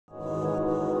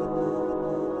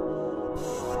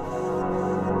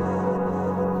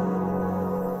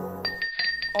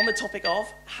On the topic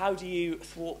of how do you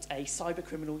thwart a cyber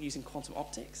criminal using quantum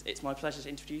optics, it's my pleasure to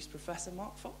introduce Professor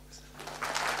Mark Fox.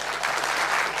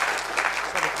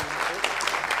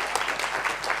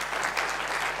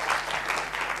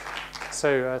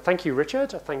 So thank you,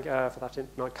 Richard, for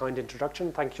that kind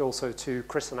introduction. Thank you also to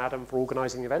Chris and Adam for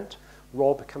organising the event,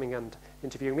 Rob coming and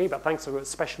interviewing me, but thanks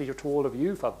especially to all of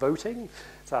you for voting.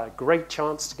 It's a great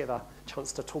chance to get a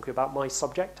chance to talk about my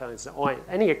subject.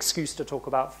 Any excuse to talk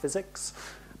about physics,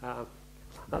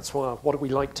 that's what we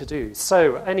like to do.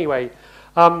 So anyway,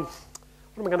 what am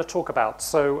I going to talk about?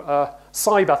 So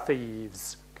cyber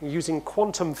thieves, using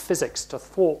quantum physics to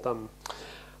thwart them.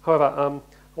 However,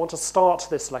 I want to start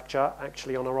this lecture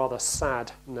actually on a rather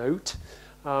sad note.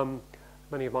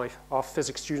 Many of our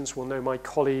physics students will know my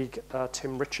colleague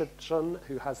Tim Richardson,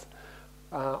 who has,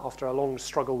 after a long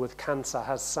struggle with cancer,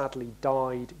 has sadly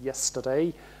died yesterday.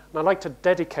 And I'd like to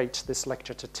dedicate this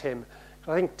lecture to Tim.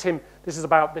 I think Tim,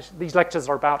 these lectures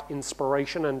are about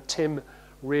inspiration, and Tim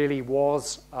really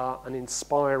was an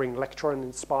inspiring lecturer, an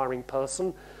inspiring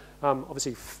person.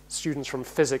 Obviously, students from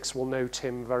physics will know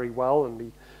Tim very well and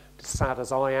be sad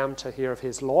as I am to hear of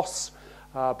his loss,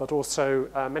 but also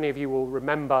many of you will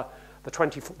remember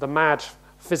the mad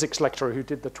physics lecturer who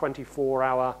did the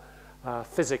 24-hour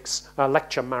physics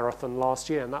lecture marathon last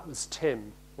year, and that was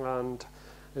Tim. And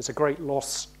it's a great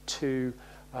loss to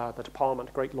the department,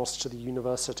 a great loss to the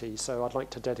university, so I'd like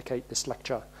to dedicate this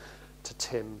lecture to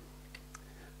Tim.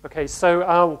 Okay,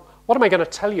 so what am I going to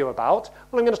tell you about?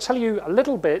 Well, I'm going to tell you a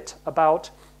little bit about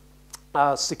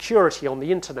security on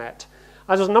the internet.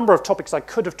 There's a number of topics I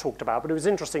could have talked about, but it was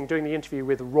interesting doing the interview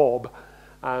with Rob.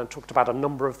 Talked about a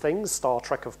number of things, Star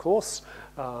Trek, of course,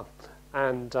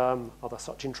 and other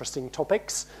such interesting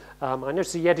topics. I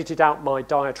noticed he edited out my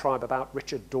diatribe about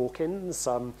Richard Dawkins,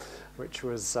 which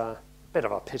was a bit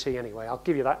of a pity anyway. I'll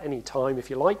give you that any time if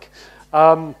you like.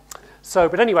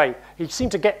 But anyway, he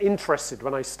seemed to get interested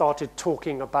when I started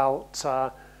talking about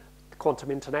the quantum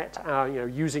internet,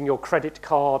 using your credit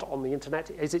card on the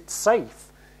internet. Is it safe?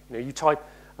 You type,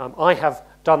 I have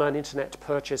done an internet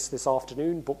purchase this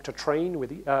afternoon, booked a train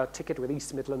with ticket with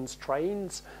East Midlands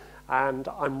Trains, and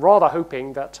I'm rather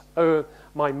hoping that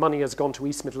my money has gone to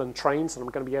East Midland Trains and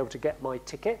I'm going to be able to get my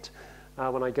ticket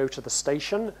when I go to the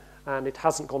station, and it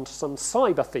hasn't gone to some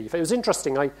cyber thief. It was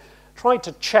interesting. I tried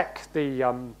to check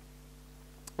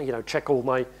check all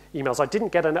my emails. I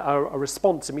didn't get a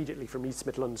response immediately from East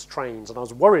Midlands Trains, and I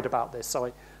was worried about this, so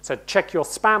I said, check your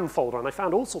spam folder, and I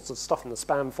found all sorts of stuff in the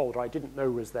spam folder I didn't know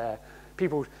was there.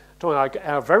 People talking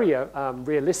a very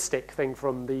realistic thing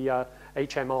from the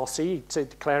HMRC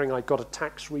declaring I got a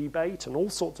tax rebate and all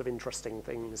sorts of interesting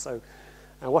things, so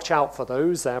watch out for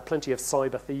those. There are plenty of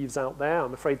cyber thieves out there.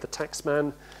 I'm afraid the tax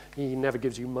man, he never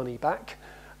gives you money back.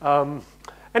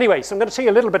 Anyway, so I'm going to tell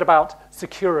you a little bit about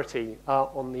security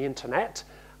on the internet.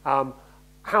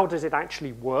 How does it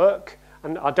actually work?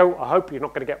 And I hope you're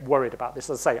not going to get worried about this.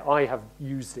 As I say, I have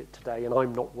used it today and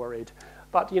I'm not worried.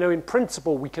 But, in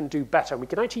principle, we can do better. We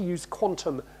can actually use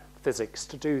quantum physics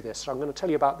to do this. So I'm going to tell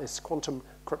you about this quantum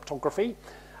cryptography.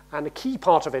 And a key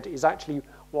part of it is actually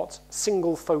what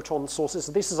single photon sources.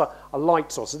 So this is a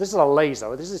light source. So this is a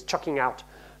laser. This is chucking out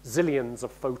zillions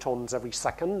of photons every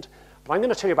second. But I'm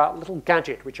going to tell you about a little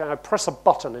gadget which I press a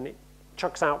button and it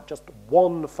chucks out just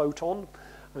one photon.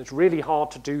 And it's really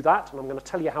hard to do that. And I'm going to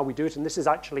tell you how we do it. And this is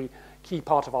actually a key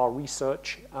part of our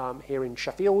research here in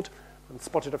Sheffield. I've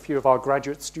spotted a few of our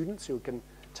graduate students who can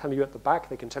tell you at the back.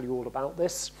 They can tell you all about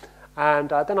this. And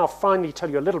then I'll finally tell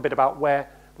you a little bit about where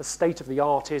the state of the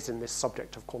art is in this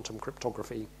subject of quantum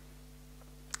cryptography.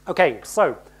 Okay,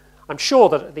 so I'm sure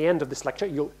that at the end of this lecture,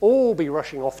 you'll all be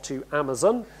rushing off to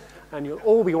Amazon, and you'll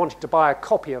all be wanting to buy a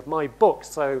copy of my book.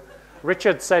 So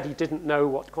Richard said he didn't know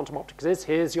what quantum optics is.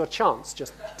 Here's your chance.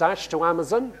 Just dash to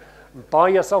Amazon and buy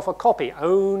yourself a copy.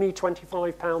 Only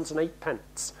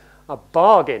 £25.08. A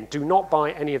bargain. Do not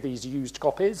buy any of these used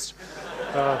copies.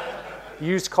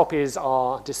 Used copies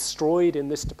are destroyed in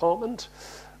this department.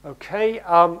 Okay.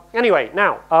 Anyway,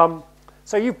 now,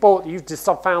 so you've just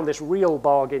found this real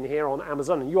bargain here on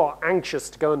Amazon, and you are anxious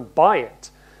to go and buy it.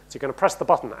 So you're going to press the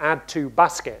button, Add to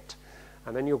Basket,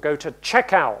 and then you'll go to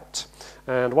Checkout.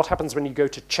 And what happens when you go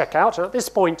to Checkout? And at this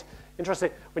point,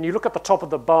 interesting, when you look at the top of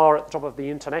the bar at the top of the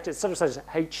internet, it sort of says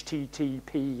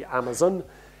HTTP Amazon.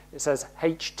 It says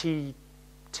HTTPS.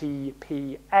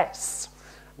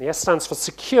 And the S stands for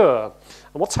secure.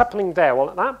 And what's happening there? Well,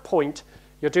 at that point,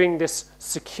 you're doing this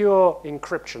secure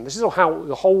encryption. This is how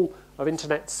the whole of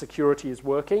internet security is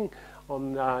working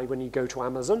on when you go to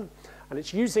Amazon. And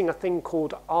it's using a thing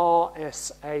called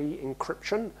RSA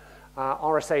encryption.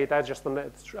 RSA, they're just the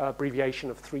abbreviation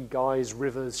of three guys,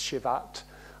 Rivers, Shivat,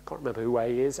 can't remember who A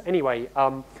is. Anyway,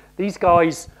 these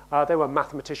guys, they were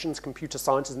mathematicians, computer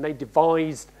scientists, and they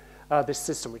devised this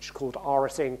system which is called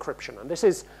RSA encryption. And this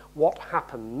is what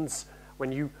happens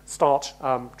when you start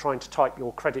trying to type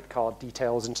your credit card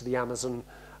details into the Amazon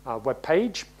web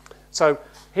page. So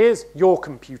here's your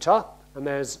computer, and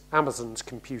there's Amazon's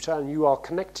computer, and you are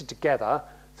connected together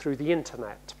through the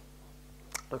internet.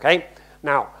 Okay,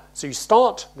 now, so you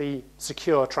start the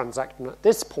secure transaction. At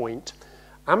this point,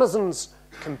 Amazon's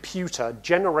computer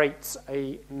generates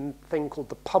a thing called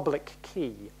the public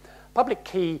key. Public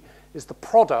key is the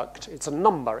product, it's a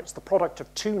number, it's the product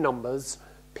of two numbers,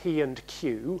 P and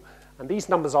Q, and these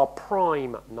numbers are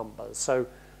prime numbers. So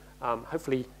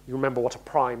hopefully you remember what a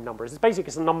prime number is. It's basically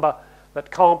it's a number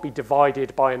that can't be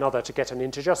divided by another to get an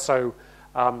integer. So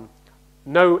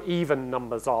no even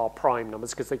numbers are prime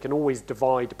numbers because they can always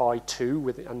divide by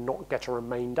 2 and not get a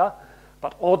remainder.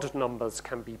 But odd numbers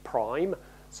can be prime.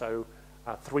 So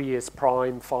 3 is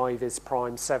prime, 5 is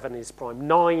prime, 7 is prime.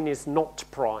 9 is not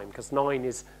prime because 9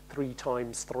 is 3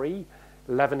 times 3.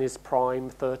 11 is prime,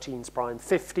 13 is prime.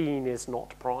 15 is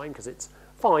not prime because it's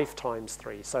 5 times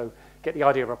 3. So get the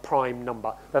idea of a prime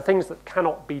number. They're things that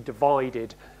cannot be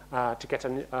divided to get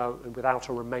without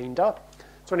a remainder.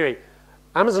 So anyway,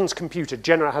 Amazon's computer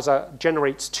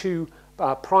generates two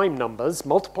prime numbers,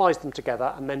 multiplies them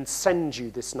together, and then sends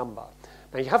you this number.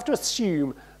 Now you have to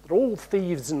assume that all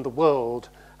thieves in the world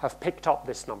have picked up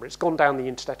this number. It's gone down the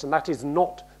internet, and that is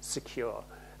not secure.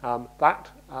 That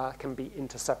can be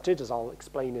intercepted, as I'll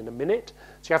explain in a minute.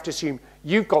 So you have to assume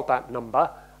you've got that number,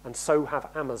 and so have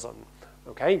Amazon.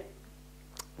 Okay?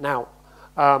 Now,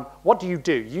 what do?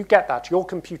 You get that. Your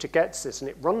computer gets this, and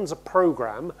it runs a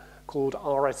program called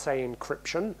RSA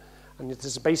encryption. And it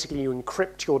is basically you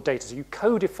encrypt your data. So you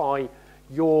codify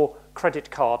your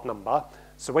credit card number.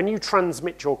 So when you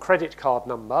transmit your credit card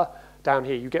number down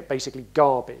here, you get basically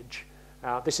garbage.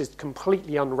 This is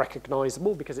completely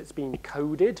unrecognizable because it's been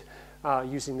coded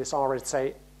using this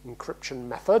RSA encryption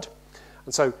method.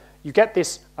 And so you get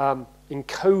this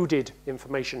encoded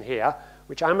information here,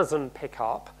 which Amazon pick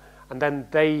up, and then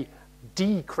they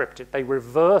decrypt it. They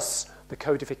reverse the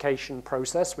codification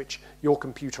process, which your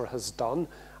computer has done,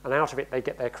 and out of it they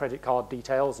get their credit card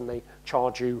details, and they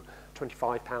charge you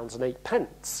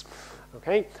 £25.08.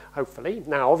 Okay, hopefully.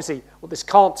 Now, obviously, well, this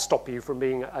can't stop you from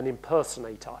being an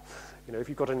impersonator. You know, if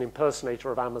you've got an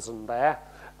impersonator of Amazon there,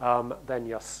 then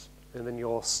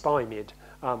you're stymied.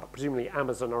 But presumably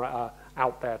Amazon are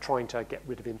out there trying to get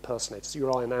rid of impersonators. You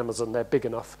rely on Amazon, they're big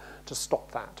enough to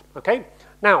stop that. Okay?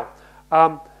 Now,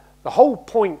 the whole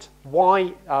point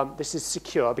why this is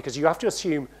secure, because you have to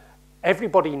assume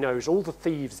everybody knows, all the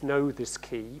thieves know this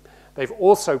key. They've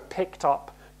also picked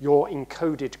up your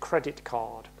encoded credit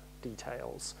card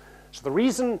details. So the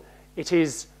reason it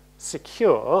is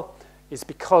secure is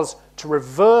because to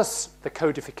reverse the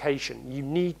codification, you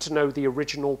need to know the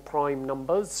original prime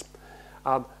numbers.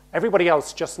 Everybody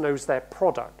else just knows their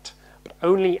product, but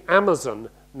only Amazon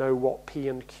know what P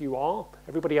and Q are.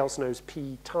 Everybody else knows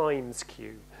P times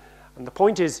Q. And the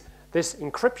point is, this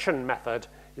encryption method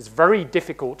is very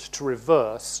difficult to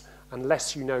reverse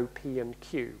unless you know P and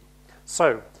Q.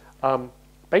 So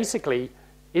basically,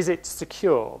 is it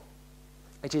secure?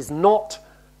 It is not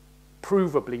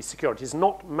provably secure. It is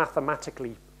not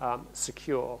mathematically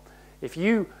secure. If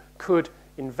you could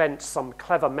invent some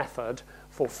clever method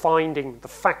for finding the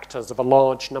factors of a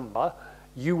large number,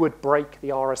 you would break the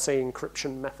RSA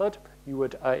encryption method. You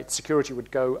would, its security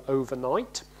would go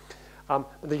overnight.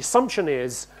 The assumption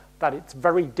is that it's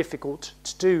very difficult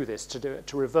to do this, to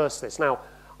reverse this. Now,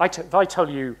 if I tell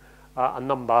you a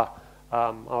number,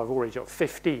 I've already got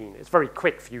 15. It's very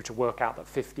quick for you to work out that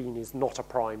 15 is not a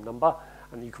prime number,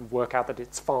 and you can work out that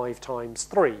it's 5 times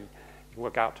 3. You can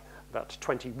work out that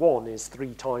 21 is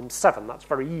 3 times 7. That's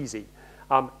very easy.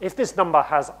 If this number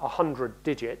has 100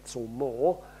 digits or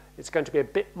more, it's going to be a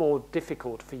bit more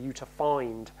difficult for you to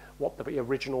find what the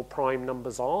original prime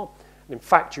numbers are. And in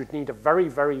fact, you'd need a very,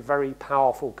 very, very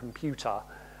powerful computer.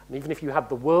 And even if you had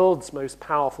the world's most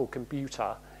powerful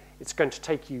computer, it's going to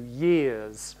take you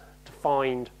years to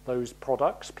find those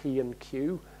products, P and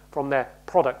Q, from their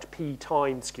product P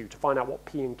times Q, to find out what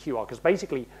P and Q are. Because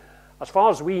basically, as far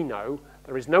as we know,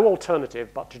 there is no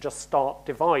alternative but to just start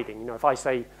dividing. You know, if I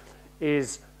say,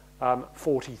 is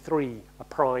 43 a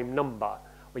prime number?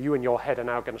 Well, you in your head are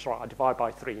now going to start, I divide by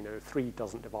 3. You know, 3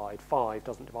 doesn't divide, 5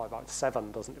 doesn't divide, by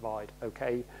 7 doesn't divide,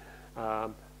 okay?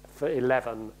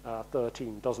 11,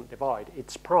 13 doesn't divide.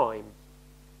 It's prime,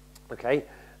 okay?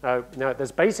 Now,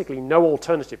 there's basically no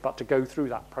alternative but to go through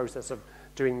that process of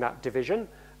doing that division,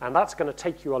 and that's going to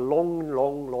take you a long,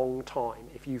 long, long time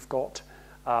if you've got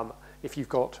if you've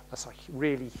got a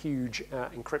really huge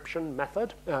encryption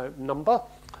method, number,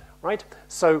 right?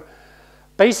 So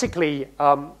basically,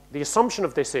 the assumption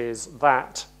of this is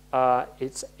that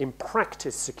it's in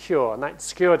practice secure, and that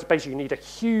secure is basically you need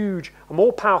a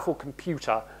more powerful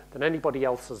computer than anybody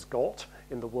else has got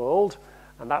in the world,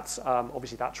 and that's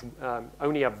obviously that's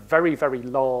only a very, very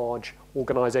large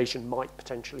organization might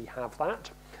potentially have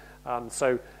that.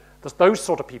 So those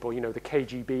sort of people, you know, the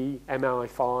KGB,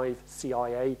 MI5,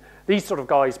 CIA, these sort of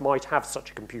guys might have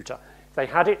such a computer. If they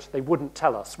had it, they wouldn't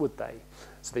tell us, would they?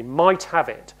 So they might have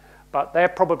it, but they're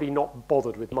probably not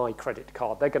bothered with my credit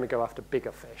card. They're going to go after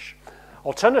bigger fish.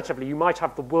 Alternatively, you might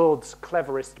have the world's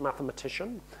cleverest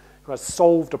mathematician who has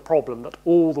solved a problem that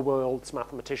all the world's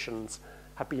mathematicians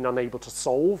have been unable to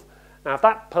solve. Now, if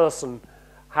that person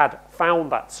had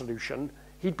found that solution,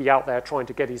 he'd be out there trying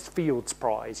to get his Fields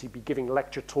Prize. He'd be giving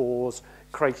lecture tours,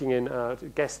 creating in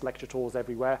guest lecture tours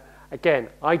everywhere. Again,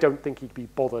 I don't think he'd be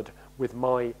bothered with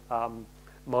my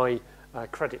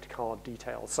credit card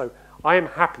details. So I am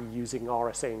happy using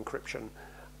RSA encryption.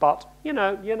 But, you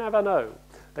know, you never know.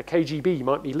 The KGB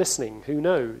might be listening. Who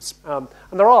knows? And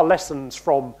there are lessons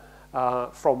from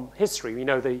history. We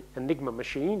know the Enigma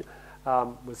machine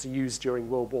was used during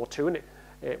World War II, and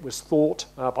it was thought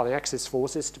by the Axis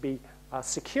forces to be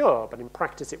secure, but in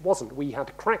practice it wasn't. We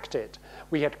had cracked it.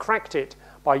 We had cracked it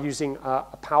by using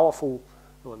a powerful,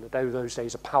 well, in those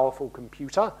days, a powerful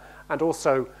computer, and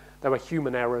also there were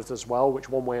human errors as well, which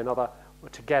one way or another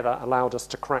together allowed us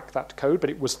to crack that code, but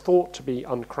it was thought to be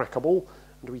uncrackable,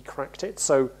 and we cracked it,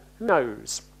 so who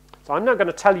knows? So I'm now going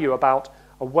to tell you about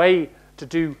a way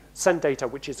to send data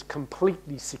which is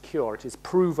completely secure. It is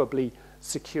provably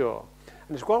secure.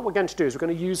 And what we're going to do is we're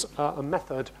going to use a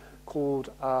method called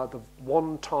the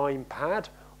one-time pad,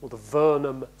 or the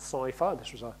Vernam cipher.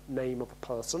 This was a name of a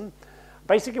person.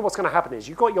 Basically what's going to happen is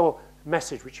you've got your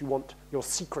message, which you want, your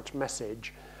secret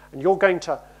message, and you're going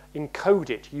to encode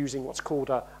it using what's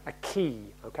called a key,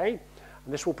 okay?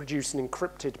 And this will produce an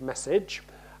encrypted message,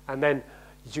 and then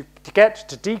to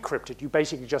decrypt it, you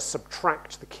basically just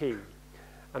subtract the key.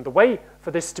 And the way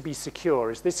for this to be secure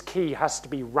is this key has to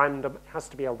be random, has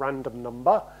to be a random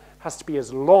number, has to be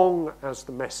as long as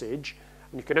the message,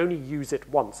 and you can only use it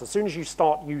once. As soon as you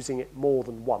start using it more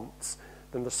than once,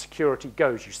 then the security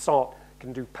goes. You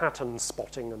can do pattern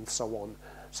spotting and so on.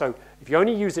 So if you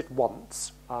only use it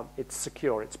once, it's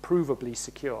secure. It's provably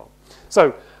secure.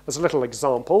 So as a little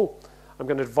example, I'm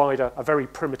going to divide a very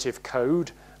primitive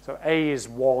code. So A is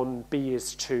 1, B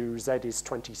is 2, Z is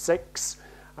 26.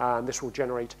 And this will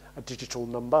generate a digital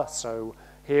number. So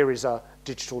here is a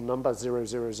digital number,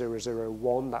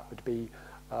 00001. That would be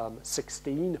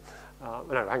 16. No,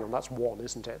 hang on, that's 1,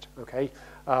 isn't it? Okay.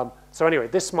 So anyway,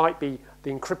 this might be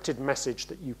the encrypted message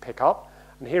that you pick up.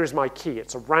 And here is my key.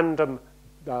 It's a random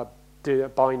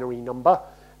binary number.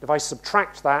 If I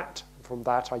subtract that from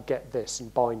that, I get this in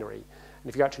binary. And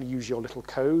if you actually use your little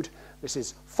code, this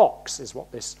is Fox is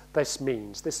what this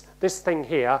means. This thing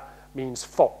here means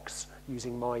Fox,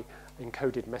 using my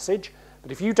encoded message.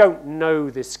 But if you don't know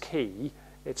this key,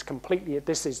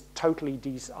 this is totally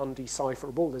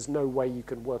undecipherable. There's no way you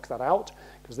can work that out,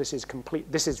 because this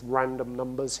is random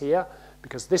numbers here,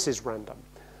 because this is random.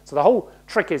 So the whole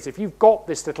trick is, if you've got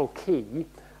this little key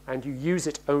and you use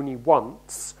it only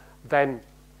once, then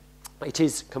it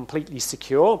is completely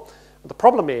secure. But the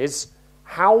problem is,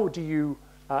 how do you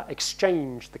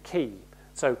exchange the key?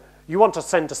 So you want to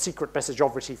send a secret message,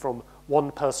 obviously, from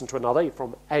one person to another,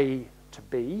 from A to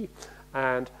B,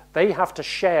 and they have to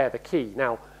share the key.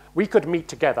 Now, we could meet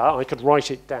together. I could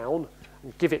write it down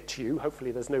and give it to you.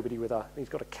 Hopefully there's nobody he's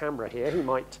got a camera here. He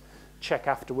might check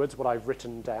afterwards what I've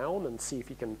written down and see if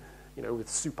he can, with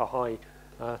super high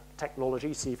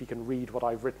technology, see if he can read what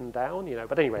I've written down,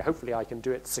 But anyway, hopefully I can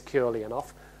do it securely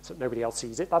enough so that nobody else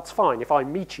sees it. That's fine. If I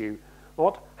meet you,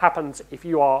 what happens if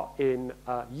you are in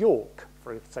York,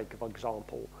 for the sake of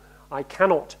example? I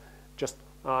cannot just,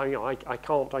 I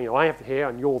can't, I have here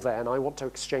and you're there and I want to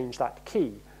exchange that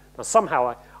key. Now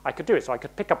somehow I could do it, so I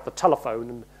could pick up the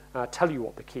telephone and tell you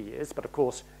what the key is, but of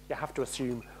course you have to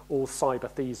assume all cyber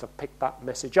thieves have picked that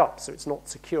message up, so it's not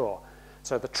secure.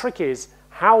 So the trick is,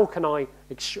 how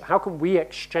can we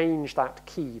exchange that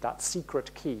key, that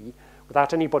secret key,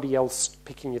 without anybody else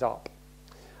picking it up?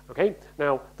 Okay,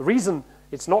 now the reason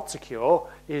it's not secure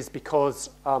is because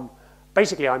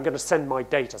basically I'm going to send my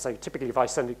data. So typically if I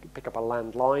pick up a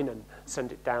landline and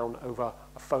send it down over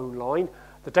a phone line,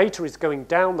 the data is going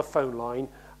down the phone line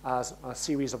as a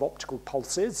series of optical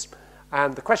pulses.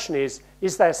 And the question is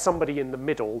there somebody in the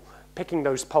middle picking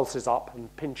those pulses up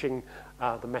and pinching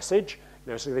the message?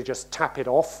 So they just tap it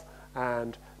off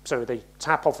and So they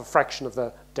tap off a fraction of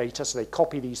the data, so they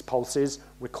copy these pulses,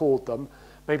 record them.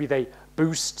 Maybe they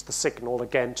boost the signal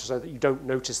again so that you don't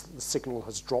notice that the signal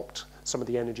has dropped. Some of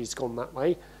the energy's gone that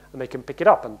way, and they can pick it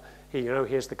up. And here,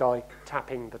 here's the guy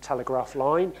tapping the telegraph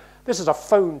line. This is a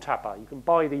phone tapper. You can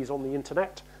buy these on the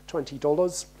internet,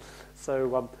 $20.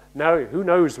 So now, who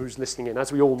knows who's listening in?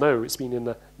 As we all know, it's been in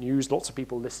the news. Lots of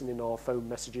people listen in our phone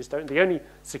messages. The only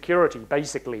security,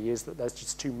 basically, is that there's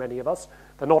just too many of us.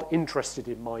 They're not interested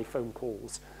in my phone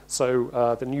calls.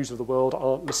 So the news of the world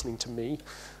aren't listening to me.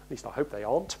 At least I hope they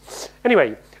aren't.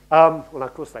 Anyway, well,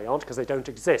 of course they aren't because they don't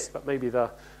exist, but maybe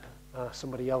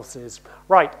somebody else is.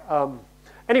 Right.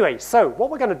 Anyway, so what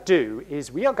we're going to do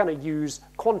is we are going to use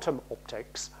quantum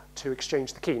optics to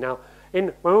exchange the key. Now,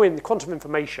 when we're in quantum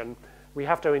information, we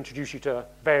have to introduce you to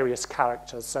various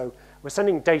characters. So we're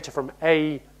sending data from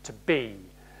A to B.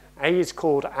 A is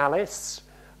called Alice,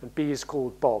 and B is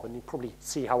called Bob. And you probably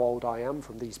see how old I am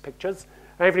from these pictures.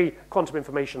 And every quantum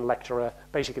information lecturer,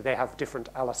 basically, they have different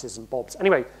Alices and Bobs.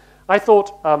 Anyway, I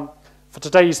thought for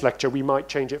today's lecture, we might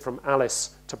change it from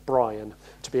Alice to Brian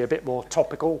to be a bit more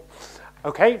topical.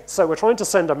 Okay, so we're trying to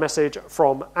send a message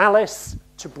from Alice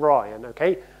to Brian,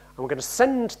 okay? And we're going to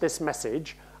send this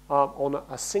message on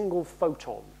a single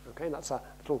photon, okay? That's a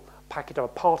little packet of a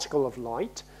particle of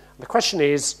light. And the question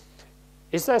is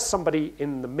there somebody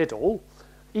in the middle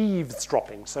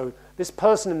eavesdropping? So this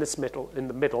person in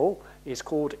the middle is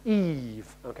called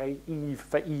Eve, okay? Eve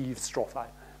for eavesdropper.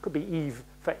 Could be Eve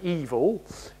for evil.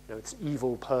 It's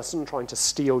evil person trying to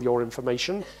steal your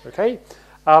information, okay?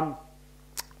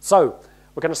 So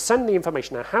we're going to send the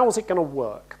information. Now, how is it going to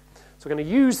work? So we're going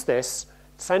to use this,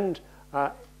 send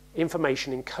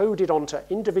information encoded onto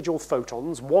individual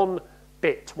photons, one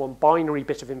binary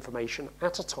bit of information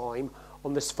at a time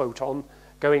on this photon,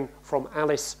 going from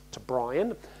Alice to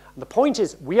Brian. And the point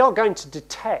is, we are going to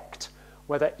detect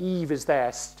whether Eve is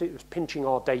there, pinching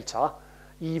our data,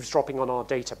 eavesdropping on our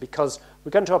data, because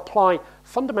we're going to apply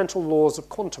fundamental laws of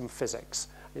quantum physics.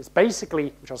 It's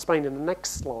basically, which I'll explain in the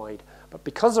next slide, but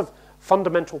because of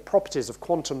fundamental properties of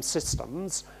quantum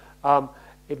systems,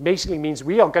 it basically means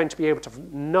we are going to be able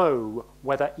to know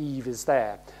whether Eve is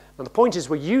there. And the point is,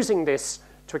 we're using this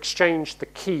to exchange the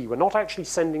key. We're not actually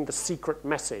sending the secret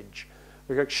message.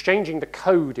 We're exchanging the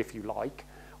code, if you like.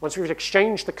 Once we've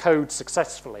exchanged the code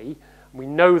successfully, and we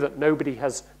know that nobody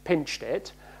has pinched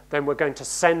it, then we're going to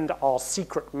send our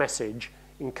secret message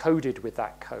encoded with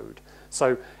that code.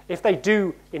 So if they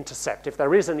do intercept, if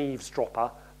there is an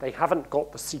eavesdropper, they haven't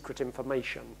got the secret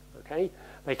information, okay?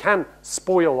 They can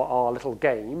spoil our little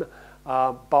game,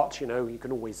 but, you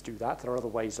can always do that. There are other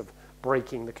ways of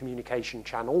breaking the communication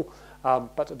channel,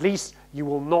 but at least you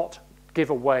will not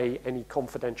give away any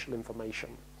confidential information.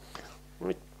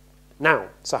 Right. Now,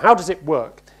 so how does it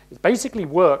work? It basically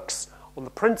works on the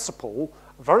principle,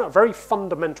 a very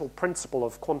fundamental principle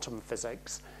of quantum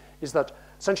physics, is that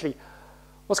essentially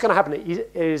what's going to happen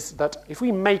is that if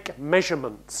we make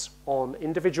measurements on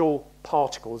individual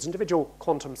particles, individual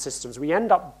quantum systems, we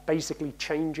end up basically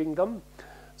changing them.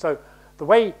 So the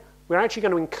way we're actually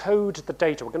going to encode the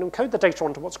data, we're going to encode the data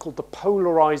onto what's called the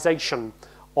polarization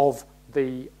of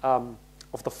the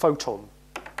photon.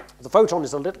 The photon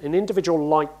is an individual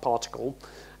light particle.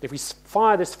 If we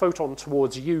fire this photon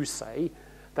towards you, say,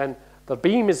 then the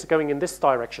beam is going in this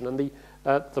direction, and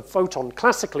the photon,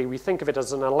 classically, we think of it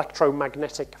as an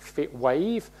electromagnetic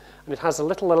wave, and it has a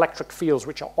little electric fields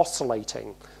which are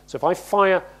oscillating. So if I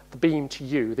fire the beam to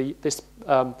you,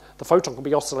 the photon can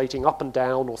be oscillating up and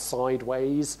down or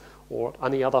sideways or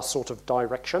any other sort of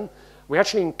direction. We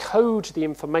actually encode the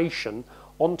information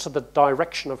onto the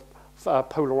direction of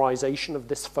polarization of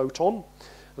this photon.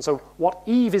 And so what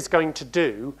Eve is going to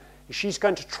do is she's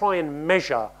going to try and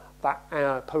measure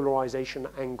that polarization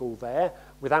angle there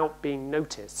without being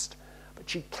noticed. But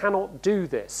she cannot do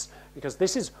this, because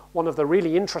this is one of the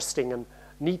really interesting and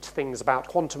neat things about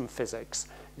quantum physics,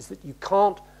 is that you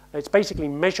can't, it's basically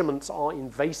measurements are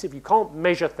invasive. You can't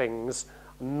measure things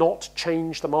and not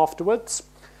change them afterwards.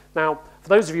 Now, for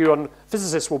those of you, and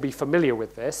physicists will be familiar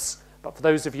with this, but for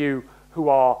those of you who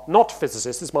are not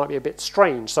physicists, this might be a bit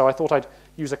strange. So I thought I'd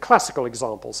use a classical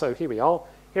example. So here we are.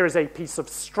 Here is a piece of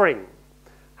string.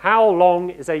 How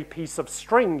long is a piece of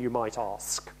string, you might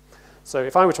ask? So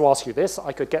if I were to ask you this,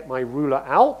 I could get my ruler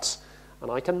out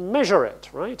and I can measure it,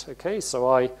 right? Okay, so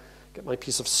I get my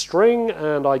piece of string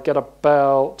and I get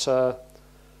about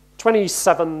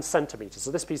 27 centimeters.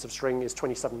 So this piece of string is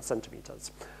 27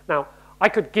 centimeters. Now, I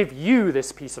could give you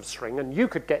this piece of string and you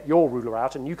could get your ruler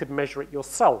out and you could measure it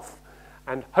yourself.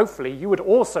 And hopefully you would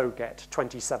also get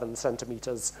 27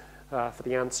 centimeters for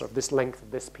the answer of this length of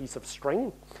this piece of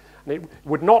string. And it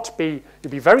would not be,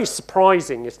 it'd be very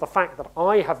surprising is the fact that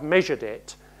I have measured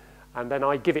it and then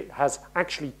I give it has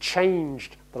actually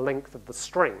changed the length of the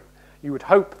string. You would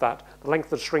hope that the length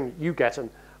of the string that you get, and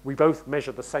we both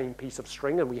measure the same piece of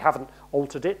string and we haven't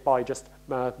altered it by just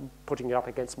putting it up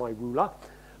against my ruler.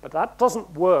 But that doesn't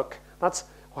work. That's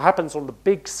what happens on the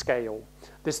big scale.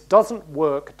 This doesn't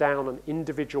work down on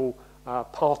individual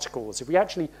particles. If we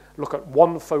actually look at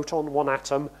one photon, one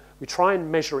atom, we try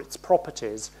and measure its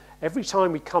properties. Every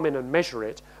time we come in and measure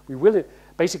it, we will,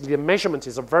 basically the measurement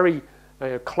is a very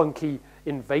clunky,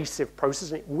 invasive process,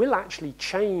 and it will actually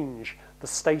change the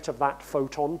state of that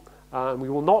photon. We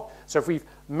will not, so if we've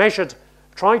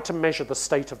tried to measure the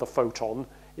state of the photon,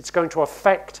 it's going to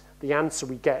affect the answer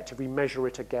we get if we measure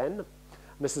it again. And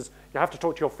this is, you have to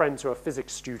talk to your friends who are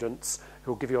physics students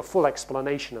who will give you a full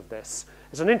explanation of this.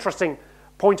 There's an interesting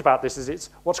point about this is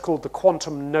it's what's called the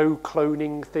quantum no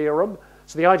cloning theorem.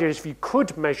 So the idea is if you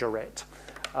could measure it,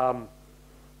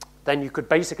 then you could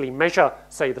basically measure,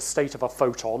 say, the state of a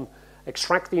photon,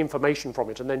 extract the information from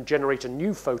it, and then generate a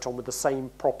new photon with the same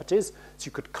properties. So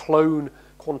you could clone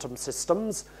quantum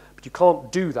systems, but you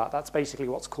can't do that. That's basically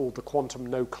what's called the quantum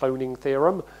no cloning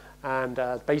theorem. And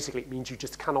basically it means you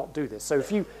just cannot do this. So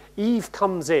if Eve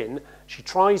comes in, she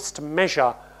tries to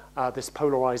measure this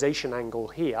polarization angle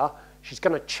here, she's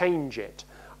going to change it.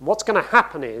 And what's going to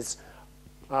happen is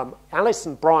Alice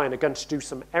and Brian are going to do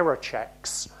some error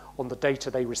checks on the data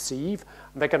they receive,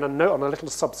 and they're going to note on a little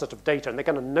subset of data, and they're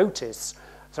going to notice.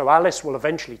 So Alice will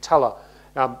eventually tell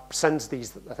her, sends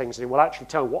these things, and it will actually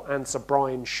tell what answer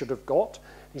Brian should have got.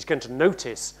 He's going to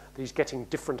notice that he's getting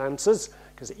different answers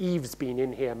because Eve's been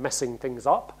in here messing things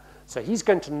up. So he's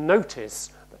going to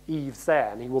notice that Eve's there,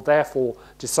 and he will therefore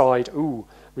decide, ooh,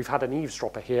 we've had an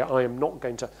eavesdropper here. we're not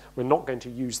going to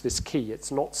use this key.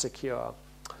 It's not secure.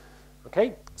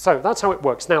 Okay, so that's how it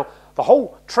works. Now, the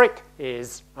whole trick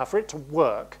is, for it to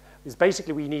work, is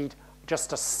basically we need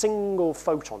just a single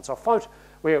photon. So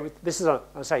this is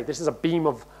a beam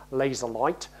of laser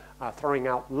light throwing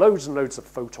out loads and loads of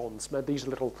photons. These are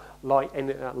little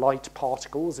light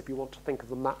particles, if you want to think of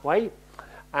them that way.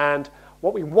 And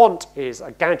what we want is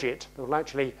a gadget that will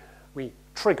actually, we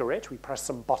trigger it, we press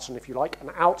some button if you like,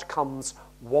 and out comes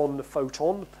one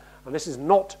photon. And this is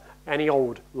not any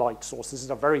old light source. This is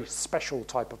a very special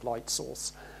type of light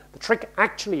source. The trick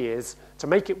actually is, to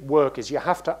make it work, is you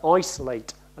have to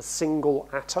isolate a single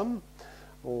atom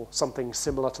or something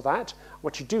similar to that.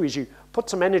 What you do is you put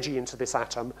some energy into this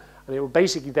atom, and it will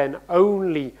basically then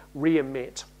only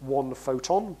re-emit one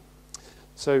photon.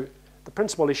 So the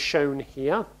principle is shown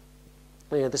here.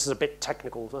 Yeah, this is a bit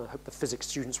technical. I hope the physics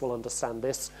students will understand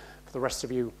this. For the rest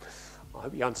of you, I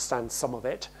hope you understand some of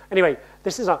it. Anyway,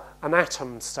 this is an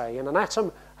atom, say, and an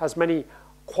atom has many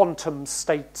quantum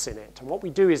states in it. And what we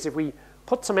do is if we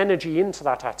put some energy into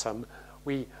that atom,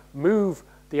 we move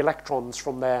the electrons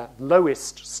from their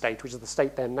lowest state, which is the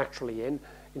state they're naturally in,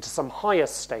 into some higher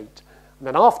state. And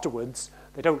then afterwards,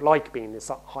 they don't like being in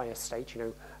this higher state. You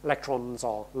know, electrons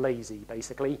are lazy,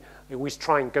 basically. They always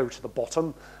try and go to the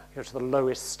bottom, go to the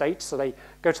lowest state. So they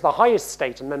go to the highest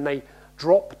state, and then they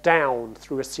drop down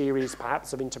through a series,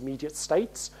 perhaps, of intermediate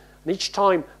states. And each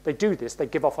time they do this, they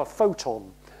give off a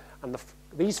photon. And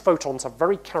these photons have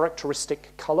very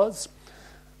characteristic colors.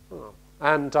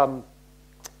 And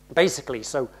basically,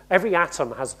 so every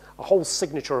atom has a whole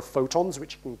signature of photons,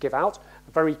 which it can give out,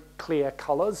 very clear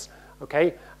colors.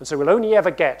 Okay? And so we'll only ever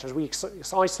get, as we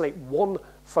isolate one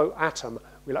atom,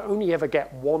 we'll only ever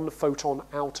get one photon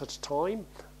out at a time.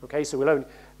 Okay? So we'll only,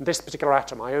 in this particular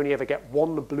atom, I only ever get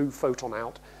one blue photon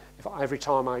out every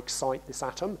time I excite this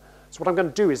atom. So what I'm going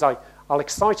to do is I'll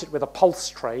excite it with a pulse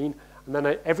train, and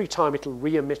then every time it'll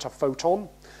re-emit a photon.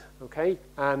 Okay?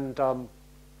 And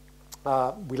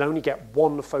we'll only get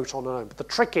one photon alone. But the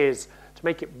trick is, to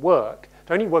make it work,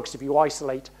 it only works if you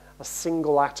isolate a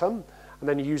single atom, and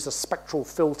then you use a spectral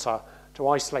filter to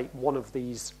isolate one of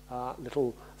these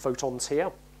little photons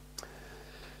here.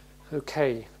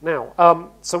 Okay,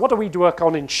 now, so what do we work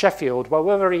on in Sheffield? Well,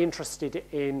 we're very interested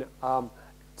in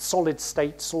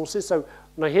solid-state sources. So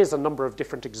now here's a number of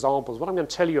different examples. What I'm going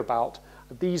to tell you about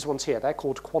are these ones here. They're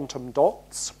called quantum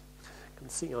dots. You can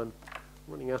see I'm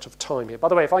running out of time here. By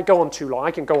the way, if I go on too long,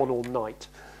 I can go on all night.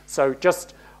 So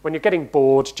just when you're getting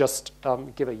bored, just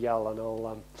give a yell and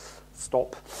I'll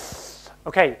stop.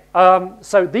 Okay,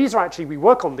 so these are actually, we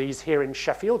work on these here in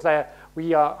Sheffield.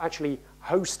 We actually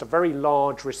host a very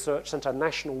large research centre,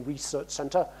 national research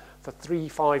centre for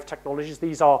 3-5 technologies.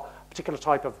 These are a particular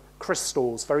type of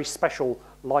crystals, very special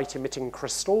light-emitting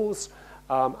crystals,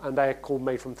 and they're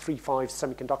made from 3-5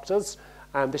 semiconductors.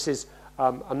 And this is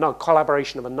a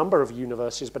collaboration of a number of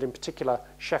universities, but in particular,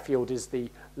 Sheffield is the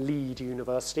lead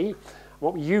university.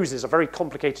 What we use is a very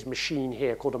complicated machine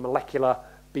here called a molecular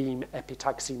beam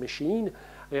epitaxy machine.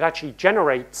 And it actually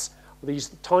generates these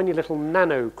tiny little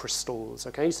nanocrystals.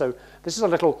 Okay, so this is a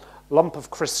little lump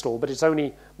of crystal, but it's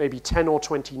only maybe 10 or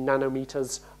 20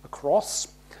 nanometers across.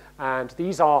 And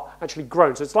these are actually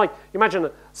grown. So it's like, imagine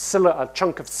a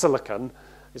chunk of silicon.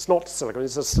 It's not silicon,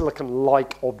 it's a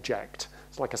silicon-like object.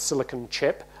 It's like a silicon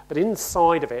chip. But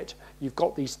inside of it, you've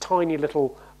got these tiny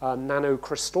little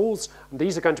nanocrystals. And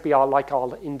these are going to be like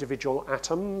our individual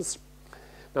atoms.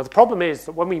 Now, the problem is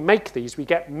that when we make these, we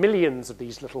get millions of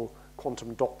these little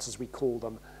quantum dots, as we call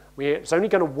them. It's only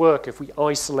going to work if we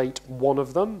isolate one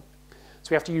of them. So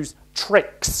we have to use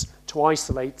tricks to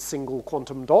isolate single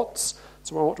quantum dots.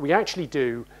 So what we actually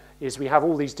do is we have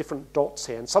all these different dots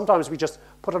here. And sometimes we just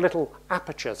put a little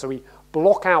aperture. So we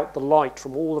block out the light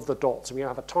from all of the dots. And we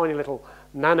have a tiny little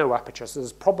nano aperture. So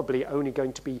there's probably only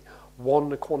going to be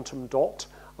one quantum dot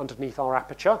underneath our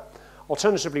aperture.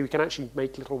 Alternatively, we can actually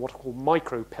make little what are called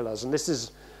micropillars. And this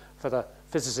is, for the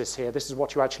physicists here, this is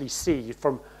what you actually see.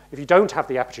 If you don't have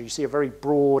the aperture, you see a very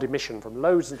broad emission from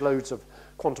loads and loads of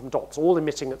quantum dots, all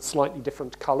emitting at slightly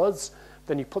different colors.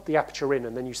 Then you put the aperture in,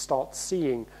 and then you start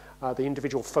seeing the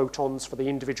individual photons for the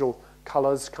individual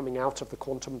colors coming out of the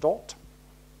quantum dot.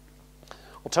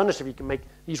 Alternatively, you can make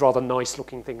these rather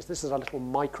nice-looking things. This is a little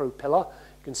micropillar.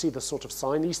 You can see the sort of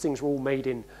sign. These things were all made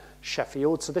in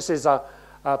Sheffield. So this is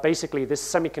basically this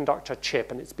semiconductor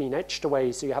chip, and it's been etched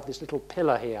away, so you have this little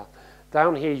pillar here.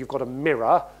 Down here, you've got a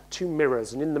mirror, two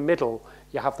mirrors, and in the middle,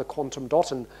 you have the quantum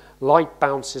dot, and light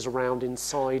bounces around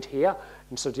inside here,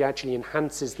 and so it actually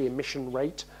enhances the emission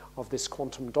rate of this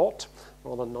quantum dot.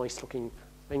 Rather nice-looking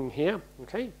thing here,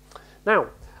 okay? Now,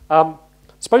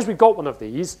 suppose we've got one of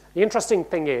these. The interesting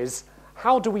thing is,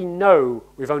 how do we know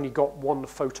we've only got one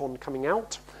photon coming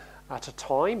out at a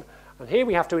time? And here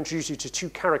we have to introduce you to two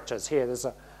characters. Here, there's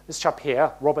this chap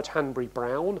here, Robert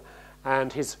Hanbury-Brown,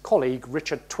 and his colleague,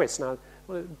 Richard Twiss. Now,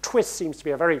 Twiss seems to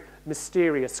be a very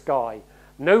mysterious guy.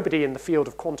 Nobody in the field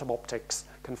of quantum optics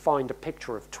can find a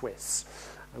picture of Twiss.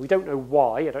 We don't know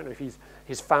why. I don't know if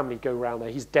his family go around there.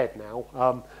 He's dead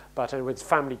now. But his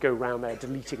family go around there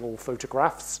deleting all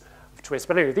photographs of Twiss.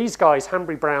 But anyway, these guys,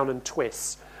 Hanbury-Brown and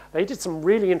Twiss, they did some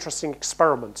really interesting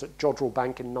experiments at Jodrell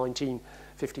Bank in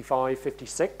 1955,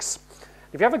 56.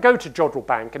 If you ever go to Jodrell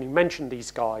Bank and you mention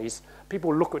these guys,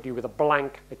 people look at you with a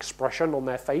blank expression on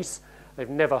their face. They've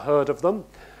never heard of them.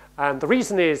 And the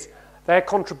reason is their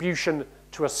contribution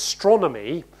to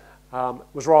astronomy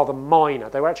was rather minor.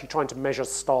 They were actually trying to measure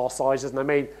star sizes, and they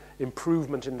made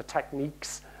improvement in the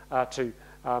techniques to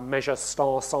measure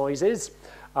star sizes.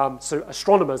 So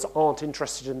astronomers aren't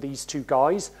interested in these two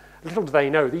guys. Little do they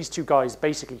know, these two guys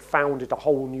basically founded a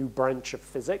whole new branch of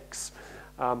physics.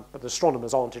 But the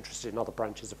astronomers aren't interested in other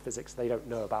branches of physics. They don't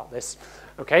know about this.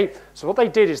 Okay, so what they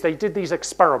did is they did these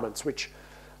experiments, which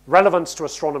relevance to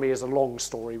astronomy is a long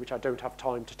story, which I don't have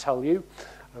time to tell you.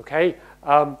 Okay,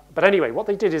 but anyway, what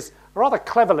they did is a rather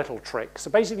clever little trick. So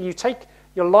basically, you take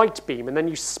your light beam and then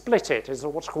you split it as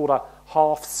what's called a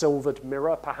half-silvered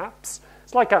mirror, perhaps.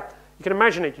 It's like you can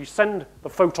imagine it, you send the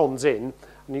photons in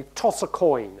and you toss a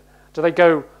coin. Do they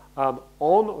go on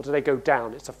or do they go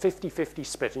down? It's a 50-50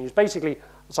 split, and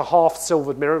it's a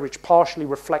half-silvered mirror which partially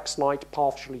reflects light,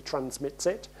 partially transmits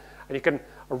it, and you can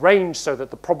arrange so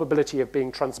that the probability of being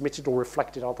transmitted or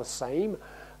reflected are the same.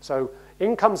 So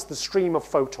in comes the stream of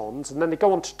photons, and then they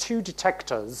go on to two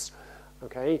detectors,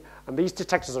 okay? And these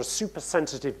detectors are super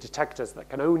sensitive detectors that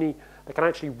can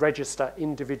actually register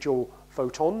individual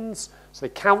photons. So they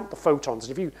count the photons.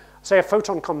 And if you say a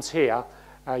photon comes here,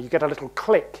 you get a little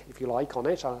click, if you like, on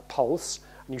it, a pulse,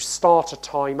 and you start a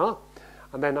timer,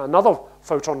 and then another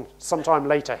photon sometime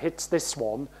later hits this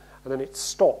one, and then it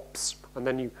stops, and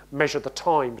then you measure the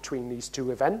time between these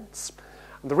two events.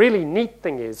 And the really neat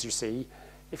thing is, you see,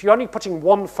 if you're only putting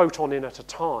one photon in at a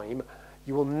time,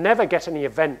 you will never get any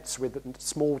events with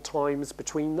small times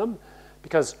between them,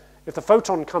 because if the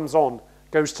photon comes on,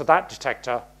 goes to that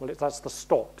detector, well, that's the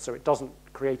stop, so it doesn't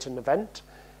create an event.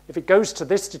 If it goes to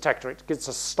this detector, it gets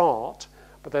a start,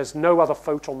 but there's no other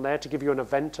photon there to give you an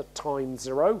event at time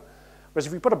 0. Whereas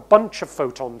if you put a bunch of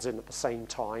photons in at the same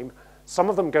time, some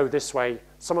of them go this way,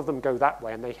 some of them go that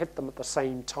way, and they hit them at the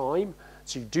same time,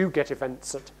 so you do get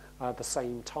events at the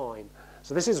same time.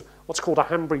 So this is what's called a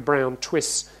Hanbury-Brown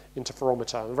Twiss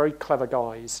interferometer. They're very clever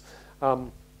guys.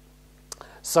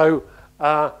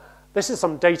 This is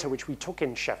some data which we took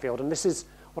in Sheffield, and this is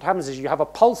what happens is you have a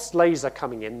pulsed laser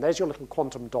coming in. There's your little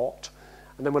quantum dot,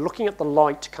 and then we're looking at the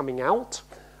light coming out.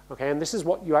 Okay, and this is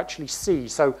what you actually see.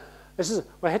 So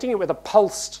we're hitting it with a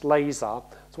pulsed laser.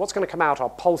 So what's going to come out are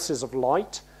pulses of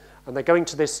light, and they're going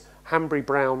to this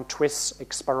Hambry-Brown TWIS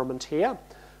experiment here.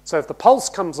 So if the pulse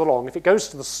comes along, if it goes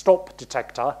to the stop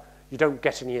detector, you don't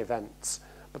get any events.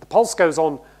 But the pulse goes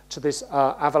on to this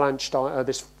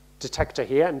this detector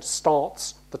here and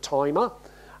starts the timer.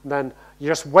 And then you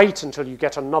just wait until you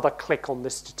get another click on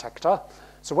this detector.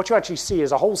 So what you actually see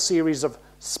is a whole series of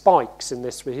spikes in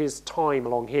this with his time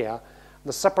along here. And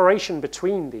the separation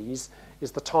between these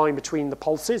is the time between the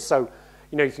pulses. So,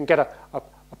 you can get a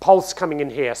pulse coming in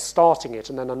here, starting it,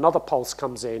 and then another pulse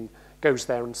comes in, goes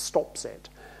there and stops it.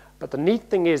 But the neat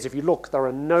thing is, if you look, there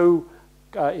are no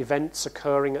events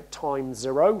occurring at time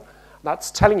 0.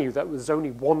 That's telling you that there's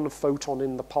only one photon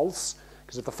in the pulse,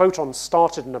 because if the photon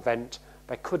started an event,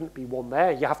 there couldn't be one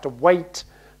there. You have to wait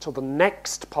till the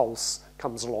next pulse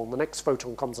comes along, the next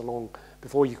photon comes along,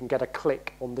 before you can get a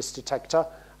click on this detector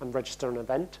and register an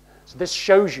event. So this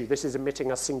shows you this is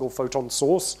emitting a single photon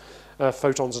source,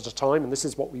 photons at a time, and this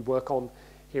is what we work on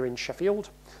here in Sheffield.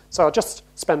 So I'll just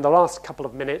spend the last couple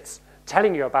of minutes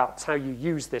telling you about how you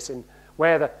use this in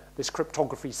this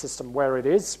cryptography system, where it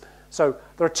is. So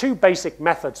there are two basic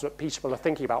methods that people are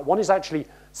thinking about. One is actually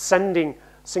sending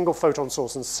single photon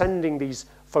source and sending these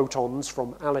photons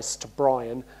from Alice to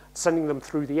Brian, sending them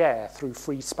through the air, through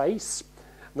free space.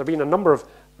 And there have been a number of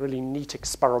really neat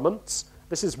experiments.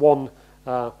 This is one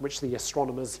which the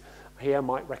astronomers here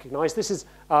might recognize. These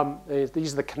are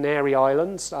the Canary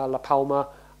Islands, La Palma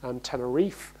and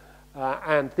Tenerife.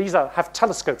 And these have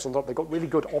telescopes on top. They've got really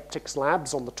good optics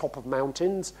labs on the top of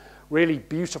mountains, really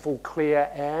beautiful, clear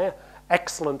air,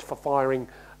 excellent for firing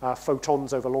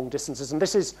photons over long distances. And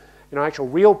this is actual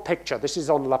real picture. This is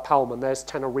on La Palma, and there's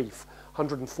Tenerife,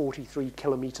 143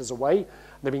 kilometers away. And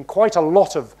there have been quite a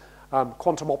lot of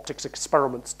quantum optics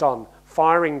experiments done,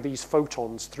 firing these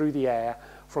photons through the air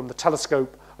from the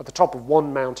telescope at the top of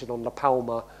one mountain on La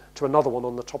Palma to another one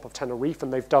on the top of Tenerife,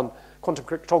 and they've done quantum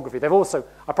cryptography. They've also,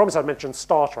 I promise I'd mention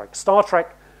Star Trek. Star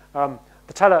Trek,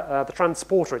 the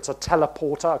transporter, it's a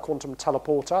teleporter, a quantum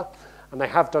teleporter, and they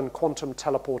have done quantum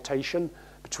teleportation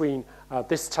between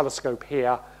this telescope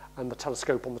here and the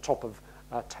telescope on the top of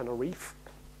Tenerife.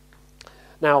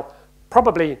 Now,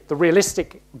 probably the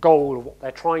realistic goal of what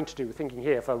they're trying to do, thinking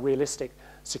here for realistic,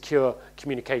 secure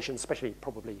communication, especially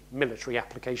probably military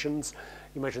applications.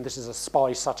 You imagine this is a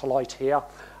spy satellite here.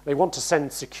 They want to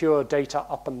send secure data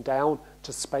up and down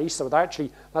to space. So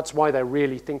that's why they're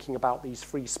really thinking about these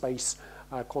free space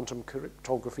quantum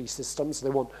cryptography systems. They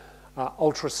want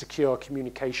ultra-secure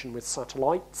communication with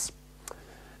satellites.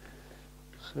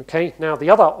 Okay, now the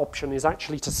other option is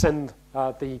actually to send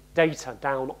the data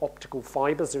down optical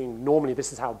fibers. I mean, normally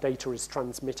this is how data is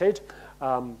transmitted.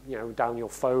 Down your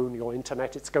phone, your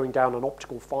internet, it's going down an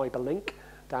optical fiber link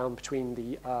down between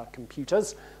the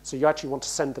computers. So you actually want to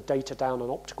send the data down an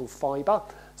optical fiber.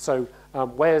 So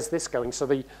where's this going? So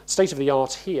the state of the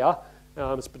art here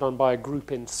has been done by a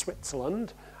group in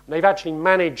Switzerland. And they've actually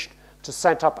managed to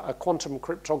set up a quantum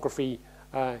cryptography,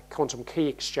 quantum key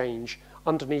exchange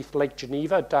underneath Lake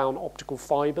Geneva, down optical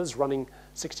fibers running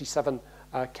 67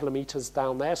 kilometers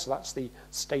down there. So that's the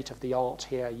state of the art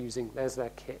here there's their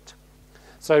kit.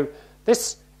 So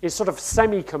this is sort of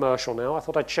semi-commercial now. I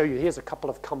thought I'd show you, here's a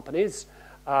couple of companies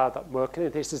that work in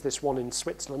it. This is this one in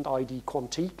Switzerland, ID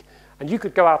Quantique. And you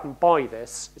could go out and buy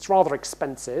this. It's rather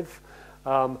expensive,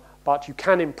 but you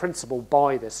can in principle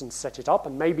buy this and set it up.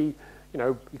 And maybe,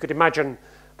 you could imagine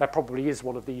there probably is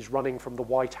one of these running from the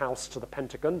White House to the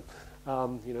Pentagon,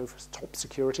 for top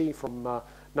security from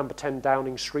number 10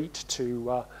 Downing Street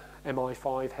to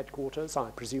MI5 headquarters.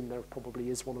 I presume there probably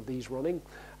is one of these running.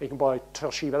 And you can buy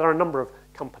Toshiba. There are a number of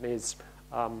companies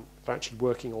that are actually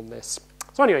working on this.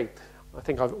 So anyway, I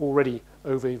think I've already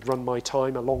overrun my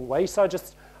time a long way. So I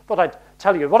just thought I'd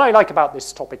tell you what I like about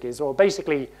this topic is, or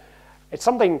basically, it's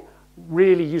something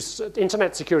really useful.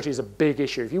 Internet security is a big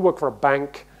issue. If you work for a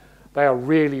bank, they are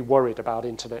really worried about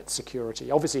internet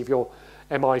security. Obviously, if you're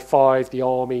MI5, the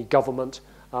army, government,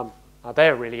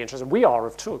 they're really interested. We are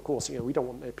too, of course. We don't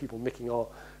want people nicking our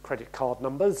credit card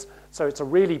numbers. So it's a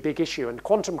really big issue. And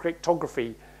quantum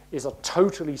cryptography is a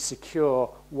totally secure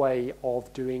way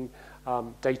of doing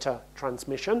data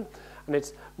transmission. And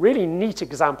it's a really neat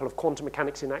example of quantum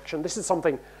mechanics in action. This is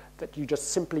something that you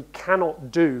just simply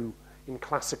cannot do in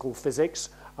classical physics.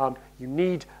 You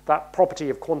need that property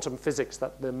of quantum physics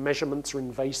that the measurements are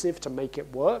invasive to make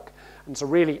it work. And it's a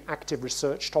really active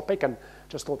research topic. And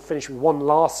just thought to finish with one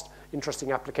last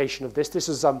interesting application of this. This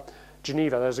is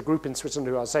Geneva. There's a group in Switzerland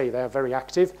who I say they're very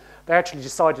active. They actually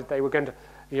decided they were going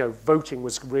to, voting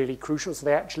was really crucial. So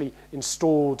they actually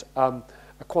installed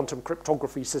a quantum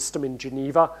cryptography system in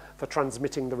Geneva for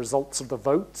transmitting the results of the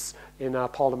votes in a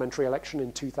parliamentary election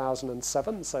in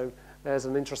 2007. So there's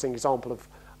an interesting example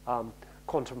of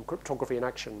quantum cryptography in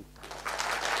action.